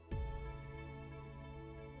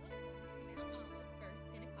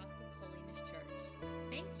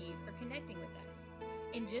connecting with us.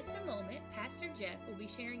 In just a moment, Pastor Jeff will be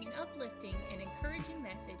sharing an uplifting and encouraging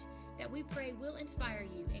message that we pray will inspire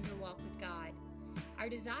you in your walk with God. Our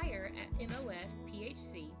desire at MOF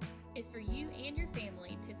PHC is for you and your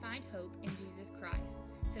family to find hope in Jesus Christ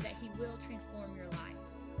so that He will transform your life.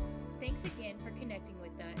 Thanks again for connecting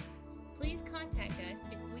with us. Please contact us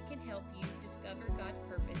if we can help you discover God's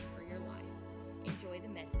purpose for your life. Enjoy the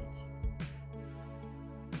message.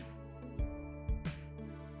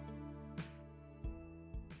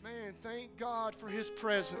 Man, thank God for His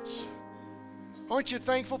presence. Aren't you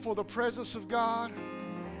thankful for the presence of God?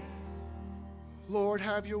 Lord,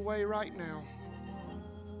 have your way right now.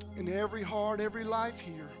 In every heart, every life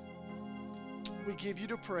here, we give you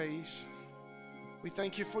the praise. We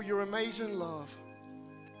thank you for your amazing love.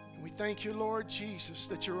 And we thank you, Lord Jesus,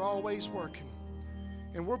 that you're always working.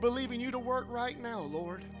 And we're believing you to work right now,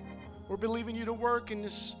 Lord. We're believing you to work in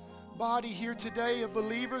this body here today of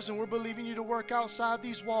believers, and we're believing you to work outside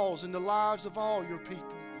these walls in the lives of all your people.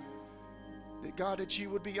 That, God, that you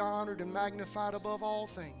would be honored and magnified above all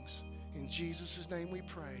things. In Jesus' name we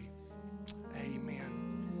pray.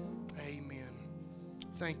 Amen. Amen.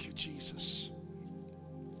 Thank you, Jesus.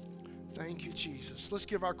 Thank you, Jesus. Let's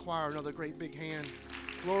give our choir another great big hand.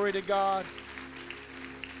 Glory to God.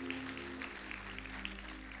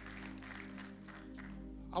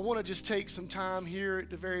 I want to just take some time here at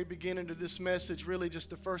the very beginning of this message, really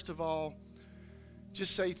just to first of all,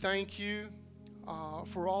 just say thank you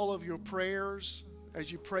for all of your prayers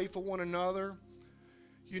as you pray for one another.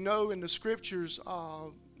 You know, in the scriptures,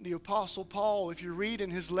 the Apostle Paul, if you read in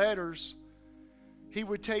his letters, he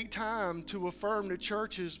would take time to affirm the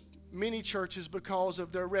churches, many churches, because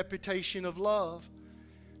of their reputation of love.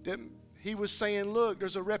 That he was saying, look,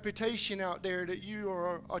 there's a reputation out there that you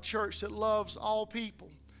are a church that loves all people.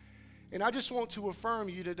 And I just want to affirm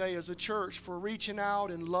you today as a church for reaching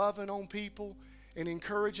out and loving on people and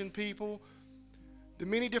encouraging people. The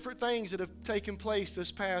many different things that have taken place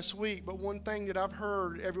this past week, but one thing that I've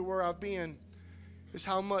heard everywhere I've been is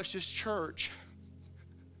how much this church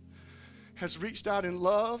has reached out in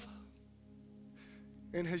love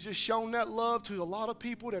and has just shown that love to a lot of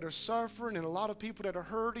people that are suffering and a lot of people that are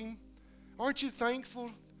hurting. Aren't you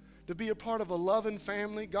thankful to be a part of a loving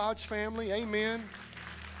family, God's family? Amen.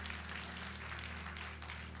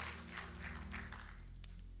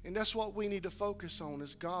 And that's what we need to focus on,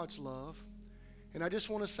 is God's love. And I just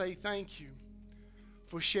want to say thank you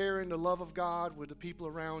for sharing the love of God with the people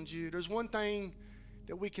around you. There's one thing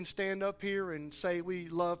that we can stand up here and say we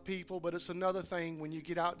love people, but it's another thing when you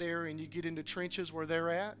get out there and you get in the trenches where they're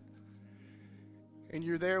at, and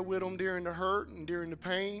you're there with them during the hurt and during the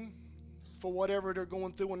pain for whatever they're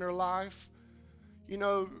going through in their life. You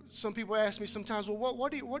know, some people ask me sometimes, well,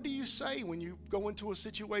 what do you say when you go into a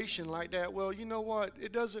situation like that? Well, you know what?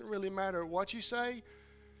 It doesn't really matter what you say,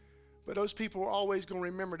 but those people are always going to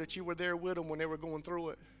remember that you were there with them when they were going through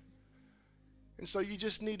it. And so you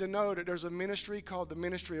just need to know that there's a ministry called the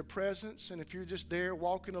Ministry of Presence. And if you're just there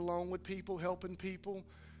walking along with people, helping people,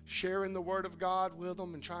 sharing the Word of God with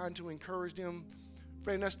them and trying to encourage them,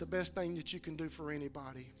 friend, that's the best thing that you can do for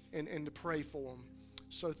anybody, and to pray for them.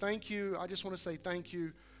 So thank you. I just want to say thank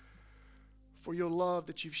you for your love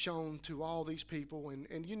that you've shown to all these people.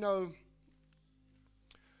 And you know,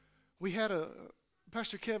 we had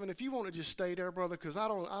Pastor Kevin, if you want to just stay there, brother, because I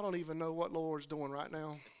don't even know what Lord's doing right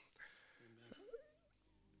now.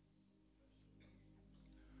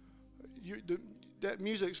 That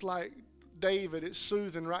music's like David. It's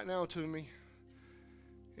soothing right now to me,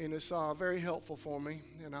 and it's very helpful for me,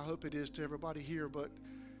 and I hope it is to everybody here. But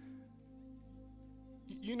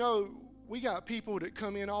you know, we got people that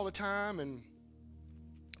come in all the time, and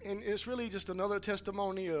it's really just another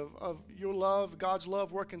testimony of your love, God's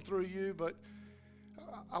love working through you. But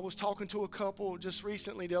I was talking to a couple just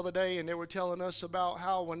recently the other day, and they were telling us about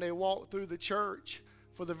how when they walked through the church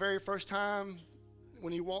for the very first time,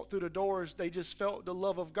 when you walked through the doors, they just felt the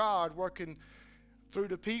love of God working through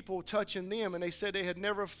the people, touching them. And they said they had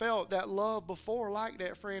never felt that love before like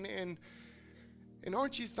that, friend. And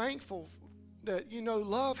aren't you thankful that, you know,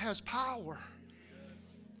 love has power?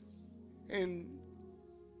 And,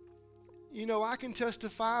 you know, I can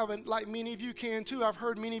testify, and like many of you can too. I've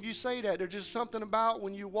heard many of you say that. There's just something about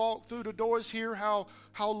when you walk through the doors here, how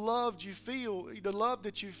loved you feel, the love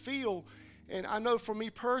that you feel. And I know for me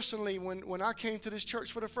personally, when I came to this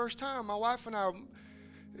church for the first time, my wife and I,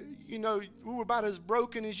 you know, we were about as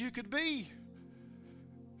broken as you could be.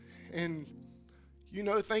 And, you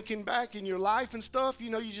know, thinking back in your life and stuff, you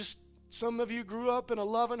know, some of you grew up in a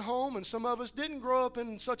loving home, and some of us didn't grow up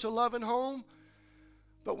in such a loving home.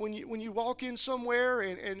 But when you walk in somewhere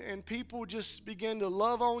and people just begin to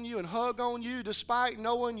love on you and hug on you despite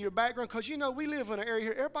knowing your background, because you know we live in an area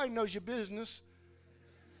here, everybody knows your business.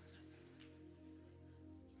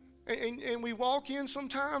 And we walk in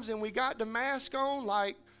sometimes and we got the mask on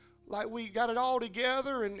like we got it all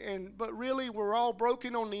together, but really we're all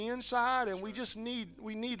broken on the inside, and we just need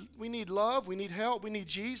love, we need help, we need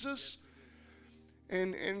Jesus.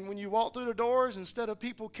 And when you walk through the doors, instead of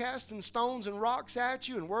people casting stones and rocks at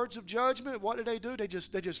you and words of judgment, what do? They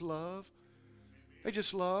just love. They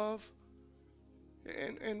just love.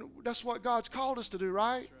 And that's what God's called us to do,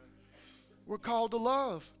 right? We're called to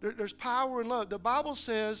love. There's power in love. The Bible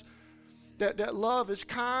says that love is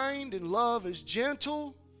kind and love is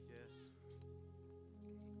gentle.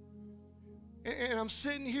 Yes. And I'm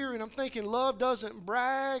sitting here and I'm thinking love doesn't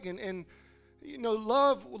brag, and you know,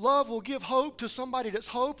 love will give hope to somebody that's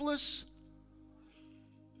hopeless.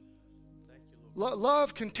 Thank you, Lord.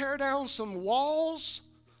 Love can tear down some walls.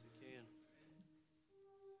 Yes,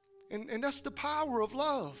 it can. And that's the power of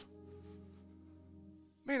love.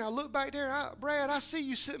 Man, I look back there, Brad, I see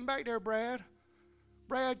you sitting back there, Brad.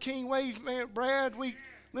 Brad King Wave, man, Brad,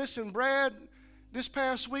 Brad, this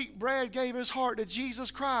past week, Brad gave his heart to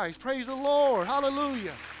Jesus Christ. Praise the Lord.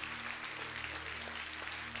 Hallelujah.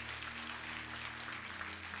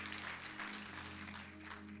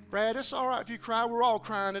 Brad, it's all right if you cry. We're all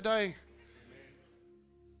crying today.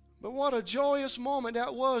 But what a joyous moment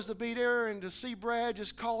that was to be there and to see Brad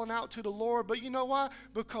just calling out to the Lord. But you know why?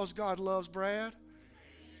 Because God loves Brad.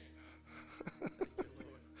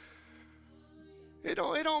 It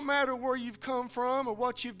don't matter where you've come from or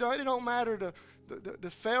what you've done. It don't matter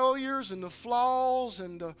the failures and the flaws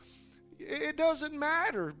it doesn't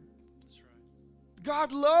matter. That's right.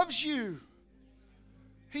 God loves you.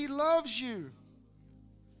 He loves you.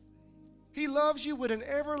 He loves you with an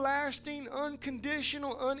everlasting,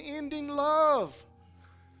 unconditional, unending love.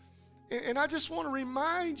 And I just want to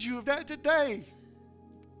remind you of that today.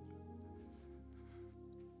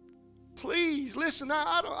 Please listen.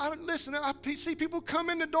 I see people come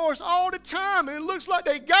in the doors all the time, and it looks like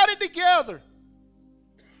they got it together.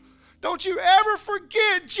 Don't you ever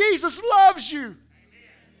forget Jesus loves you.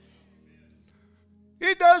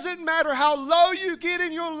 It doesn't matter how low you get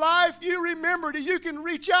in your life, you remember that you can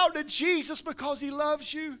reach out to Jesus because He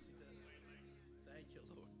loves you. Thank you,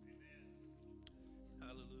 Lord.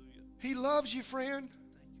 Hallelujah. He loves you, friend. Thank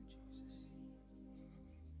you,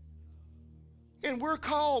 Jesus. And we're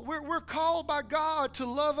called by God to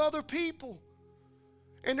love other people.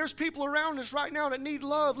 And there's people around us right now that need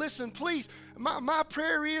love. Listen, please, my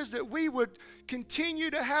prayer is that we would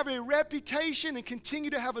continue to have a reputation and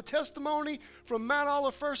continue to have a testimony from Mount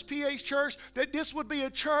Olive First PH Church, that this would be a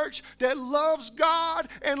church that loves God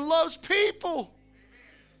and loves people.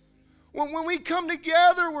 When we come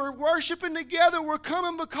together, we're worshiping together, we're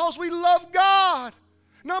coming because we love God.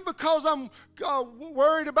 Not because I'm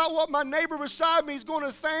worried about what my neighbor beside me is going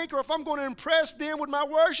to think or if I'm going to impress them with my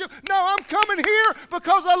worship. No, I'm coming here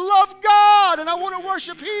because I love God and I want to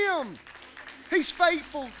worship Him. He's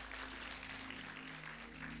faithful.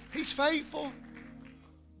 He's faithful.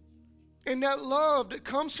 And that love that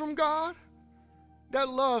comes from God, that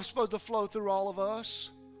love's supposed to flow through all of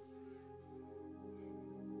us.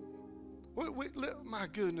 My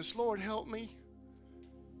goodness, Lord, help me.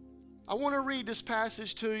 I want to read this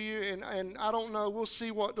passage to you, and I don't know, we'll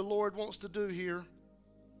see what the Lord wants to do here.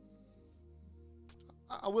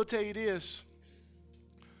 I will tell you this.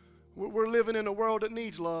 We're living in a world that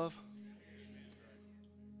needs love.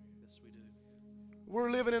 Yes, we do. We're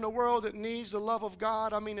living in a world that needs the love of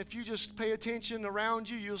God. I mean, if you just pay attention around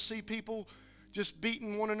you, you'll see people just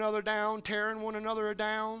beating one another down, tearing one another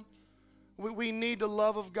down. We need the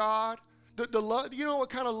love of God. The love, you know what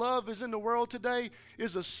kind of love is in the world today?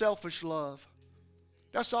 Is a selfish love.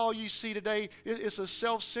 That's all you see today. It's a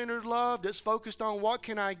self-centered love that's focused on what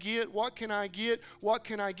can I get, what can I get, what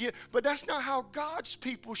can I get. But that's not how God's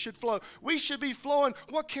people should flow. We should be flowing,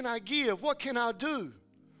 what can I give, what can I do?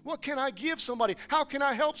 What can I give somebody? How can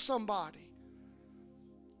I help somebody?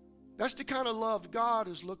 That's the kind of love God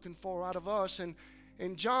is looking for out of us.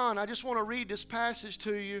 And John, I just want to read this passage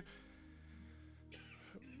to you.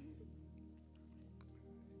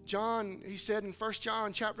 John, he said in 1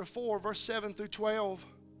 John chapter 4, verse 7 through 12,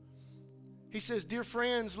 he says, "Dear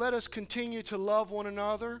friends, let us continue to love one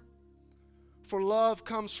another, for love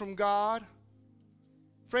comes from God."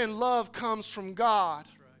 Friend, love comes from God.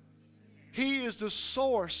 He is the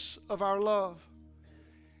source of our love.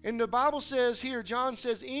 And the Bible says here, John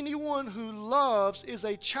says, anyone who loves is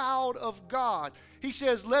a child of God. He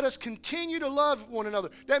says, let us continue to love one another.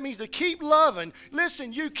 That means to keep loving.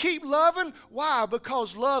 Listen, you keep loving. Why?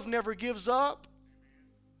 Because love never gives up.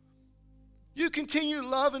 You continue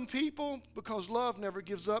loving people because love never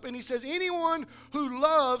gives up. And he says, anyone who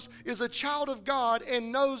loves is a child of God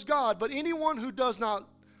and knows God. But anyone who does not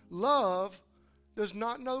love does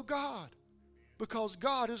not know God, because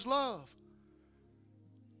God is love.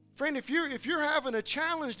 Friend, if you're having a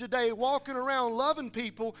challenge today walking around loving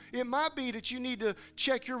people, it might be that you need to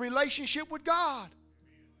check your relationship with God.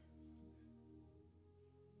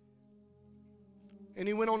 And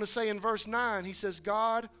he went on to say in verse 9, he says,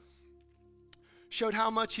 God showed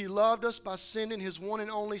how much he loved us by sending his one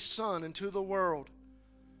and only Son into the world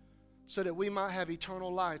so that we might have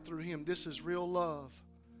eternal life through him. This is real love.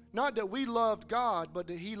 Not that we loved God, but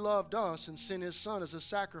that he loved us and sent his Son as a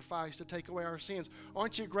sacrifice to take away our sins.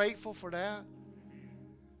 Aren't you grateful for that?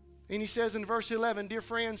 And he says in verse 11, dear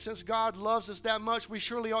friends, since God loves us that much, we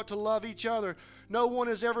surely ought to love each other. No one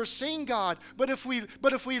has ever seen God. But if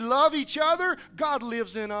we love each other, God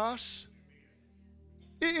lives in us.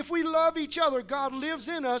 If we love each other, God lives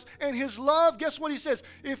in us, and his love, guess what he says?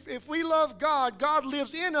 If we love God, God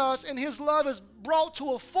lives in us, and his love is brought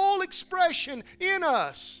to a full expression in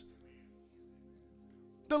us.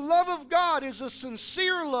 The love of God is a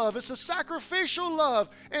sincere love. It's a sacrificial love.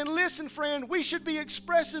 And listen, friend, we should be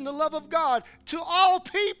expressing the love of God to all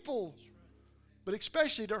people, but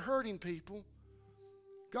especially to hurting people.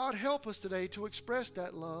 God, help us today to express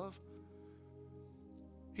that love.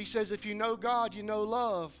 He says, if you know God, you know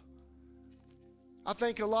love. I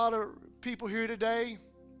think a lot of people here today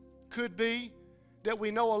could be that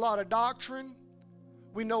we know a lot of doctrine,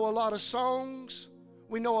 we know a lot of songs,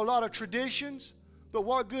 we know a lot of traditions, but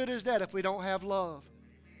what good is that if we don't have love?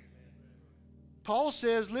 Paul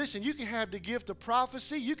says, listen, you can have the gift of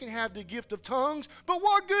prophecy, you can have the gift of tongues, but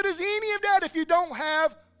what good is any of that if you don't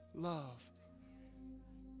have love?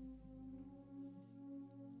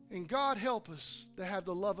 And God help us to have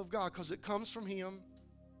the love of God, because it comes from him.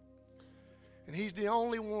 And he's the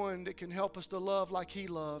only one that can help us to love like he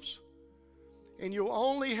loves. And you'll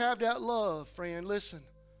only have that love, friend. Listen,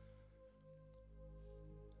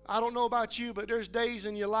 I don't know about you, but there's days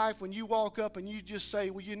in your life when you walk up and you just say,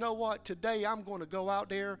 well, you know what? Today I'm going to go out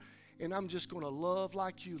there and I'm just going to love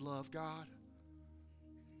like you love, God.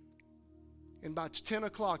 And by 10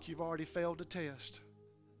 o'clock, you've already failed the test.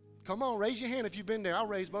 Come on, raise your hand if you've been there. I'll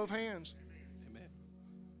raise both hands. Amen.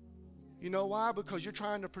 You know why? Because you're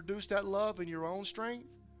trying to produce that love in your own strength.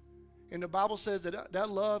 And the Bible says that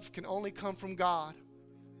that love can only come from God.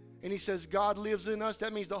 And he says God lives in us.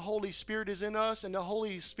 That means the Holy Spirit is in us. And the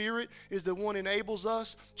Holy Spirit is the one that enables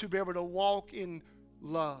us to be able to walk in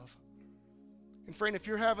love. And friend, if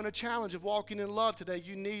you're having a challenge of walking in love today,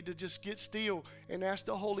 you need to just get still and ask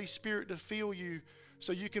the Holy Spirit to fill you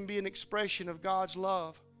so you can be an expression of God's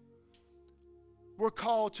love. We're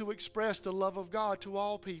called to express the love of God to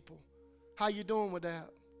all people. How you doing with that?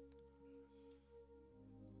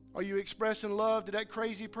 Are you expressing love to that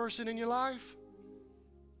crazy person in your life?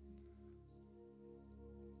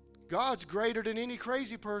 God's greater than any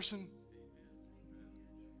crazy person.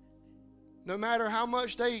 No matter how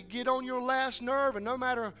much they get on your last nerve and no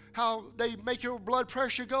matter how they make your blood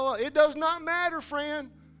pressure go up, it does not matter,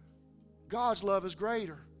 friend. God's love is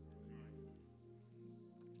greater.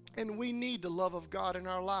 And we need the love of God in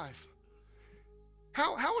our life.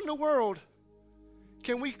 How in the world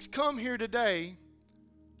can we come here today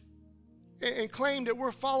and claim that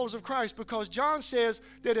we're followers of Christ? Because John says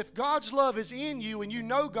that if God's love is in you and you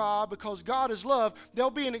know God because God is love,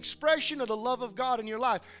 there'll be an expression of the love of God in your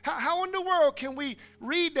life. How in the world can we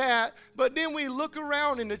read that, but then we look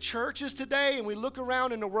around in the churches today and we look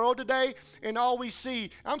around in the world today and all we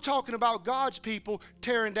see, I'm talking about God's people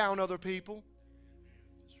tearing down other people.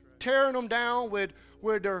 Tearing them down with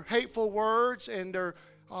their hateful words and their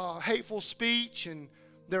hateful speech and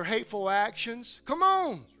their hateful actions. Come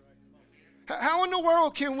on. How in the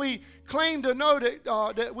world can we claim to know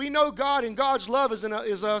that we know God and God's love is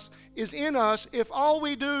in us if all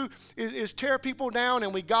we do is tear people down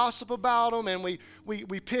and we gossip about them and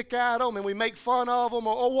we pick at them and we make fun of them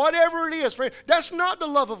or whatever it is? Friend, that's not the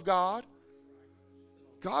love of God.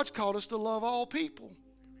 God's called us to love all people.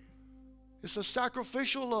 It's a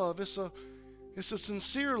sacrificial love. It's a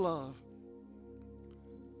sincere love.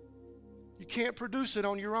 You can't produce it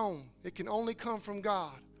on your own. It can only come from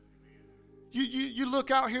God. You look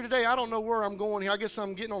out here today. I don't know where I'm going here. I guess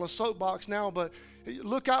I'm getting on a soapbox now, but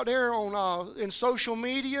look out there in social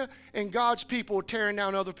media, and God's people are tearing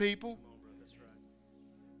down other people.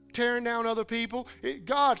 tearing down other people.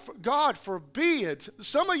 God forbid.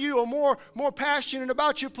 Some of you are more passionate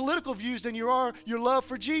about your political views than you are your love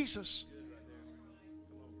for Jesus.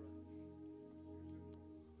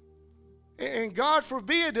 And God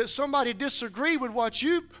forbid that somebody disagree with what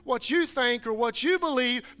you think or what you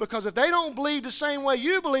believe, because if they don't believe the same way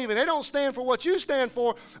you believe and they don't stand for what you stand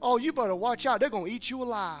for, oh, you better watch out. They're going to eat you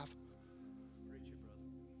alive.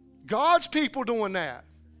 God's people doing that.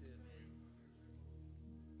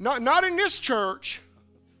 Not in this church,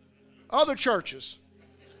 other churches.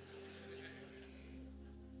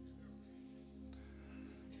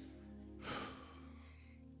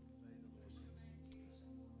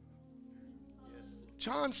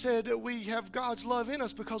 John said that we have God's love in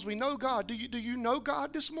us because we know God. Do you know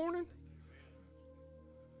God this morning?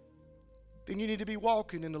 Then you need to be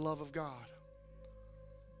walking in the love of God.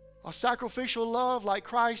 A sacrificial love like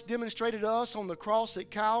Christ demonstrated to us on the cross at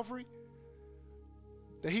Calvary.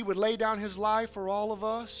 That he would lay down his life for all of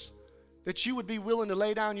us. That you would be willing to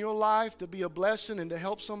lay down your life to be a blessing and to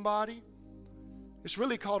help somebody. It's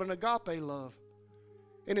really called an agape love.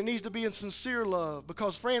 And it needs to be in sincere love.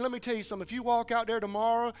 Because, friend, let me tell you something. If you walk out there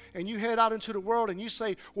tomorrow and you head out into the world and you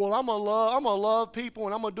say, well, I'm going to love people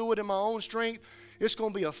and I'm going to do it in my own strength, it's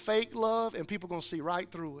going to be a fake love and people are going to see right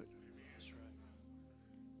through it.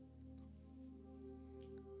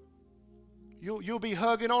 You'll be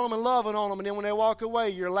hugging on them and loving on them, and then when they walk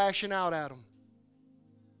away, you're lashing out at them.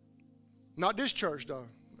 Not this church, though.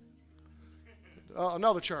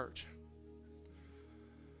 Another church.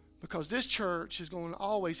 Because this church is going to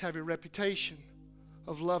always have a reputation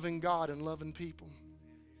of loving God and loving people.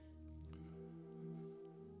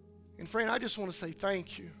 And friend, I just want to say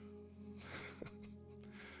thank you.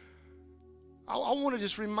 I want to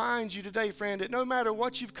just remind you today, friend, that no matter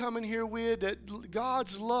what you've come in here with, that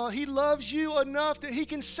God's love, he loves you enough that he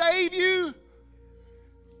can save you.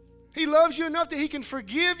 He loves you enough that he can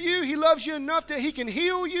forgive you. He loves you enough that he can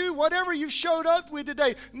heal you. Whatever you've showed up with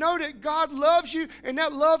today, know that God loves you, and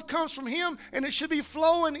that love comes from him, and it should be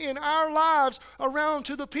flowing in our lives around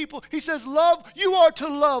to the people. He says, you are to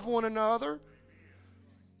love one another.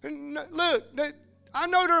 And look, I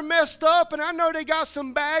know they're messed up, and I know they got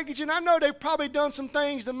some baggage, and I know they've probably done some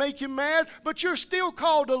things to make you mad, but you're still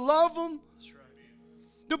called to love them.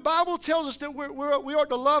 The Bible tells us that we ought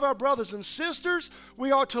to love our brothers and sisters.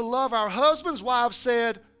 We ought to love our husbands. Wives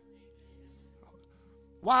said,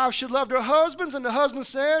 wives should love their husbands, and the husband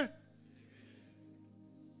said,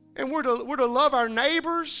 and we're to love our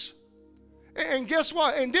neighbors. And guess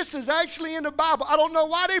what? And this is actually in the Bible. I don't know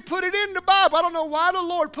why they put it in the Bible. I don't know why the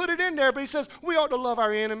Lord put it in there, but he says we ought to love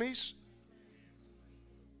our enemies.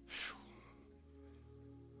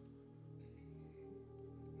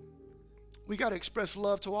 We got to express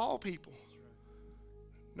love to all people,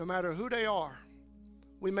 no matter who they are.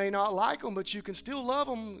 We may not like them, but you can still love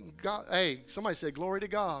them. God, hey, somebody said glory to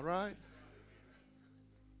God, right?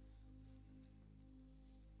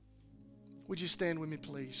 Would you stand with me,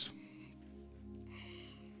 please?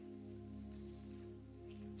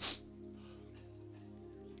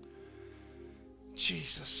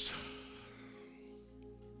 Jesus.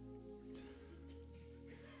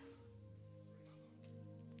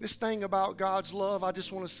 This thing about God's love, I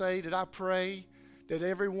just want to say that I pray that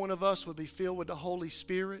every one of us would be filled with the Holy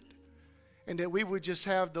Spirit, and that we would just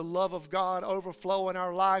have the love of God overflow in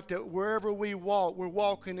our life, that wherever we walk, we're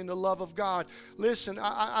walking in the love of God. Listen,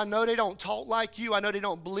 I know they don't talk like you. I know they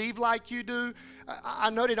don't believe like you do. I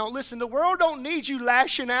know they don't. Listen, the world don't need you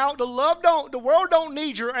lashing out. The world don't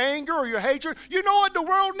need your anger or your hatred. You know what the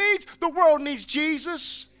world needs? The world needs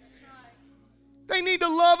Jesus. They need the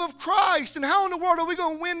love of Christ. And how in the world are we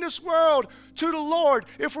going to win this world to the Lord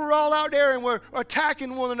if we're all out there and we're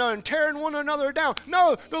attacking one another and tearing one another down?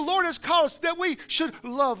 No, the Lord has called us that we should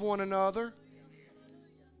love one another.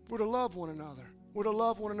 We're to love one another. We're to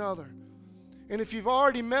love one another. And if you've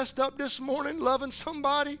already messed up this morning loving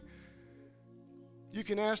somebody, you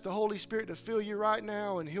can ask the Holy Spirit to fill you right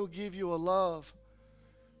now, and he'll give you a love.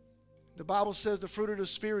 The Bible says the fruit of the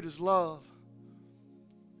Spirit is love.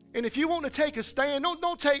 And if you want to take a stand,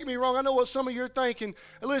 don't take me wrong. I know what some of you are thinking.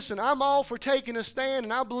 Listen, I'm all for taking a stand,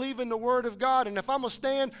 and I believe in the Word of God. And if I'm going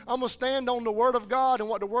to stand on the Word of God and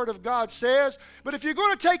what the Word of God says. But if you're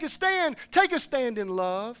going to take a stand in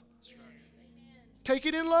love. That's right. Take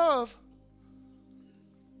it in love.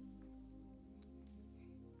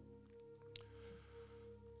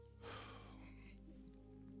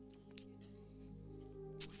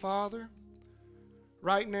 Father,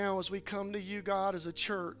 right now as we come to you, God, as a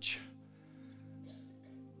church,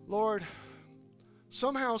 Lord,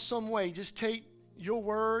 somehow, some way, just take your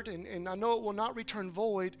word, and I know it will not return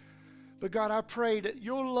void, But God, I pray that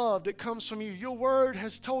your love that comes from you, your word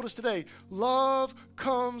has told us today, love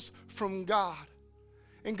comes from God.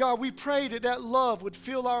 And God, we pray that that love would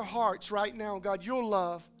fill our hearts right now. God, your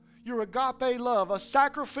love, your agape love, a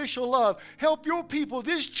sacrificial love. Help your people,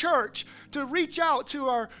 this church, to reach out to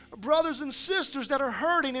our brothers and sisters that are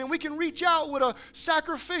hurting. And we can reach out with a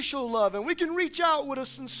sacrificial love. And we can reach out with a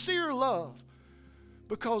sincere love.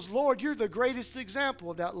 Because, Lord, you're the greatest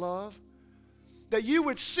example of that love. That you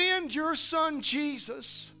would send your son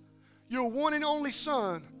Jesus, your one and only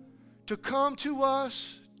son, to come to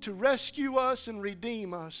us, to rescue us and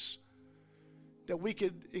redeem us, that we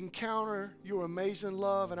could encounter your amazing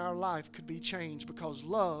love and our life could be changed, because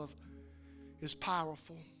love is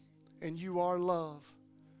powerful and you are love.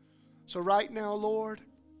 So right now, Lord,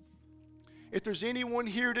 if there's anyone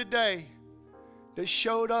here today that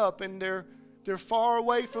showed up and they're far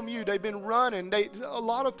away from you, they've been running. A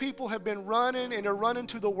lot of people have been running, and they're running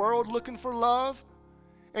to the world looking for love.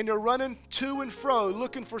 And they're running to and fro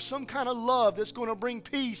looking for some kind of love that's going to bring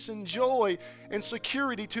peace and joy and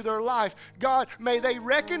security to their life. God, may they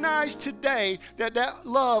recognize today that that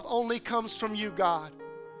love only comes from you, God.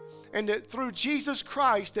 And that through Jesus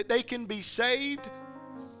Christ that they can be saved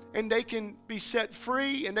and they can be set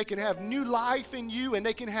free and they can have new life in you and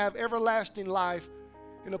they can have everlasting life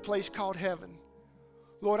in a place called heaven.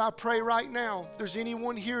 Lord, I pray right now, if there's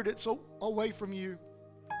anyone here that's away from you,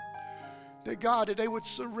 that God, that they would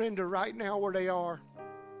surrender right now where they are.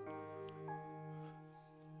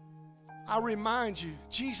 I remind you,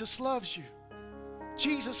 Jesus loves you.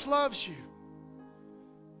 Jesus loves you.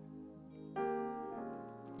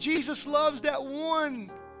 Jesus loves that one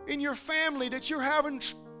in your family that you're having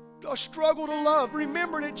a struggle to love.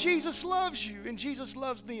 Remember that Jesus loves you and Jesus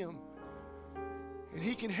loves them. And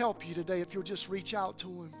he can help you today if you'll just reach out to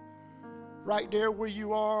him. Right there where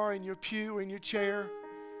you are in your pew, in your chair.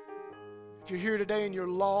 If you're here today and you're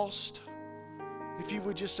lost, if you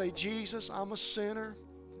would just say, Jesus, I'm a sinner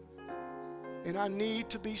and I need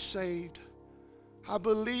to be saved. I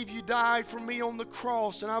believe you died for me on the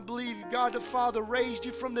cross, and I believe God the Father raised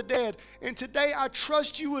you from the dead. And today I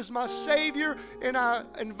trust you as my Savior, and I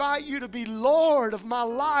invite you to be Lord of my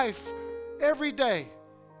life every day.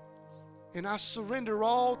 And I surrender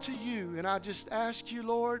all to you, and I just ask you,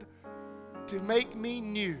 Lord, to make me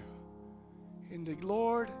new. And the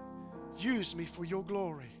Lord, use me for your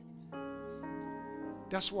glory.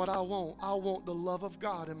 That's what I want. I want the love of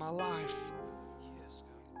God in my life. Yes,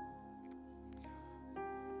 God.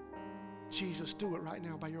 Jesus, do it right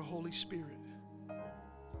now by your Holy Spirit.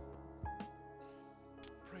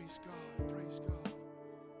 Praise God. Praise God.